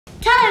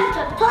Time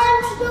to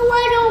punch the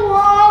Lego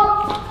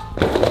wall.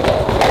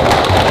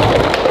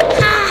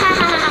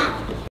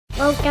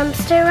 Welcome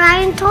to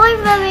Ryan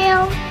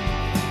ToysReview.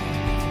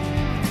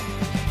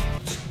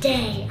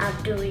 Today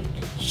I'm doing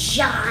a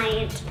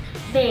giant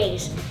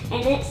maze,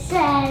 and it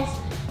says,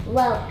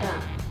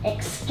 "Welcome,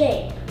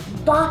 escape,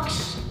 box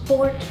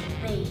sport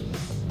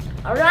maze."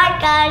 All right,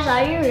 guys,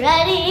 are you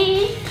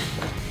ready?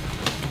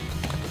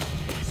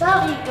 So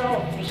you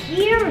go over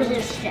here, and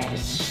it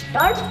says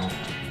start.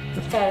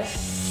 It says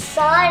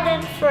sign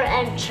in for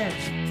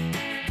entrance.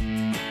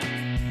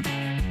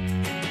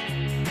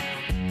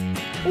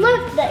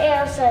 Look, the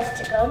arrow says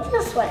to go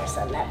this way,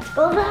 so let's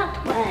go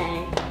that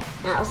way.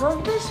 Now it says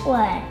this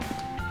way.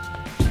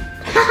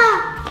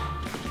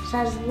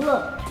 Says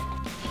look.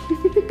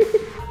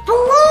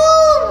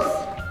 Balloons!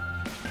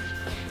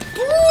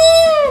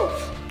 Balloons!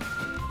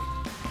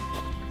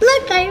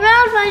 Look, I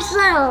found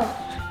myself.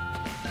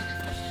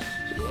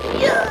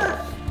 Yeah.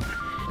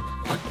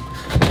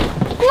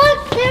 Look,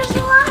 there's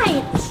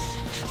lights.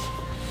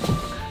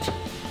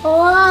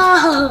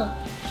 Whoa.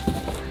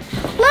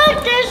 Look,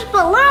 there's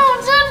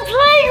balloons and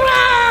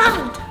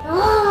playground.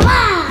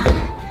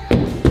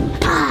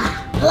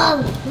 La.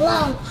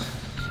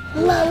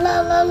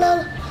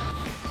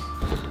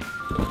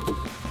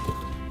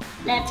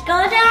 Let's go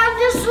down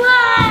the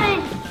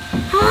slide.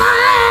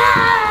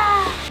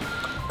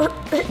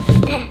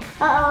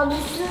 Uh-oh,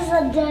 this is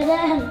a dead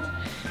end.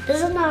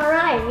 This is not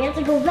right. We have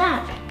to go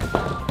back.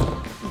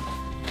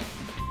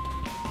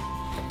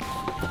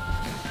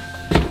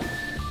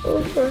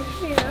 Over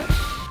here.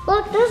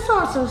 Look, this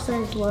also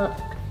says look.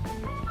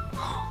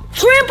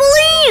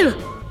 Trampoline!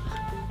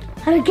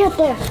 How to get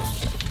there?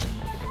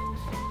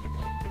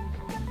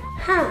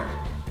 Huh.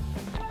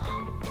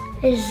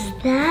 Is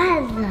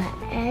that the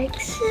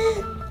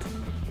exit?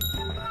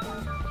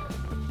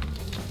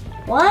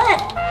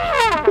 What?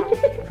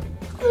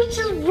 It's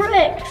just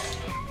bricks.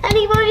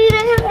 Anybody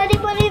there?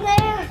 Anybody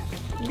there?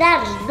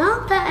 That is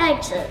not the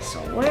exit, so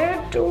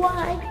where do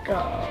I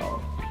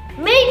go?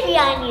 Maybe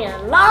I need to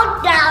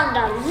log down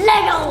the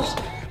Legos.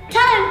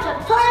 Time to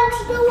punch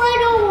the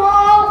Lego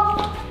wall.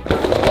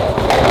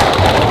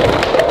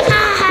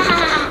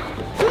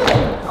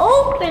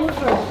 Open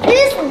for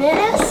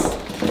business.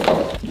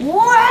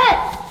 What?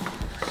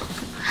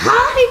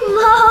 Hi,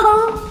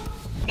 Mom.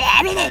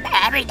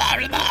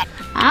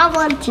 I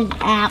want an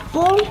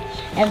apple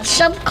and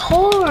some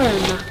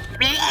corn.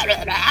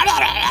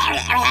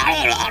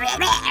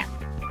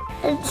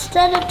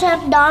 Instead of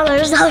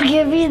 $10, I'll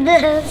give you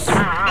this.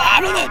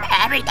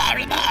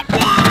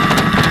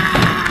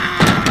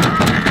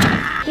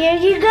 Here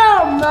you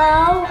go,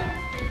 Mo.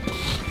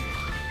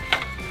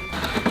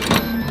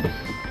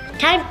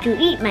 Time to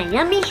eat my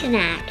yummy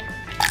snack.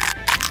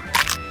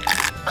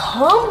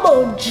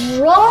 Combo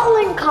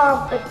drawing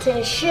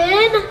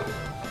competition.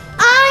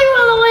 I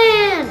will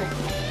win.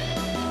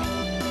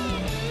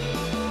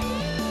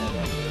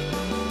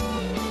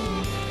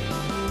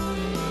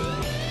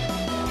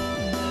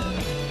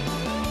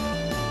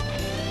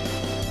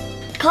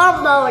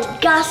 Combo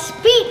and Gus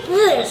beat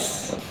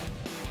this.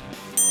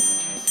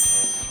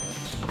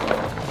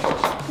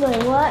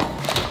 Wait, what?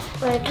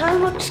 Wait, it kind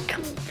of looks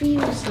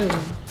confusing.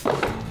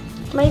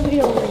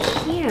 Maybe over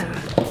here.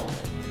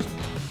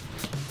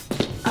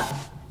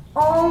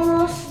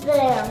 Almost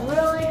there,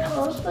 really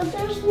close, but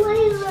there's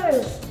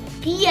lasers.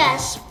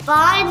 P.S.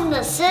 Find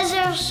the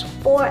scissors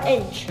for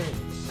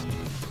entrance.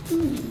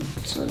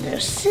 So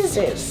there's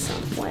scissors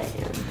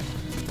somewhere.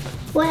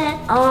 Where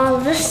are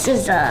the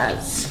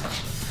scissors?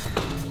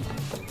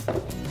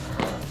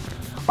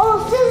 Oh,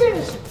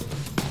 scissors!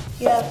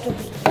 You have to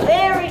be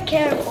very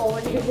careful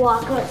when you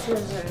walk with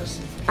scissors.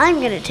 I'm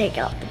gonna take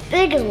out the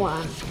bigger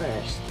one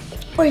first.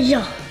 Oh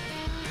yeah.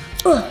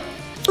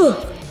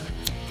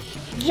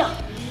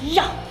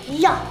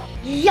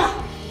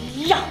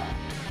 Yeah.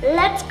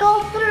 Let's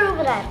go through,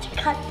 but I have to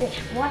cut this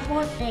one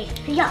more thing.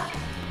 Yeah.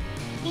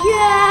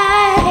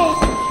 Yay!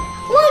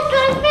 Look,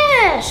 I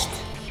missed!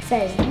 It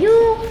says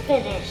you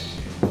finished.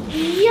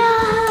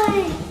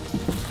 Yay!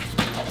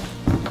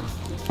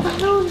 I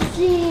don't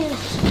see it.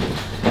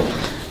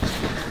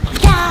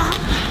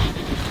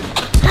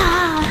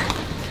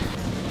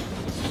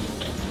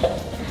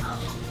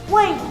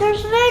 Wait,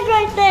 there's an egg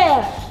right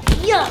there.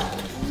 Yeah.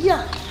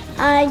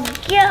 I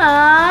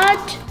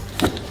got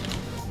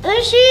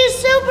these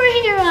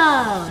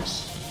superheroes.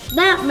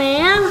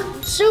 Batman,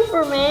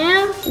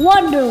 Superman,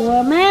 Wonder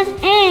Woman,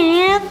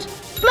 and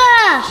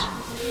Flash.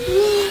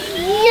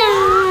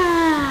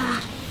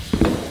 Yeah.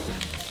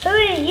 Who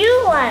do you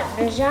want?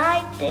 Because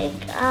I think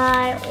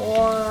I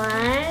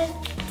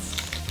want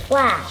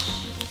Flash.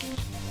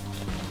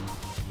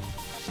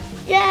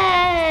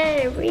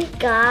 Yay! We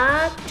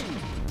got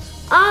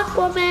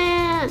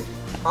Aquaman.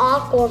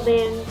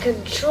 Aquaman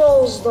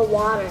controls the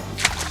water.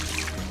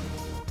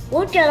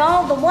 Look at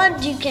all the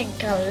ones you can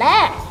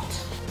collect.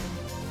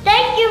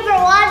 Thank you for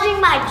watching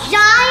my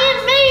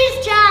giant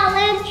maze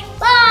challenge.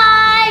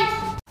 Bye!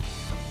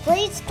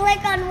 Please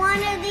click on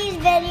one of these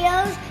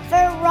videos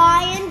for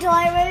Ryan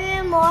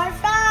ToysReview more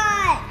fun.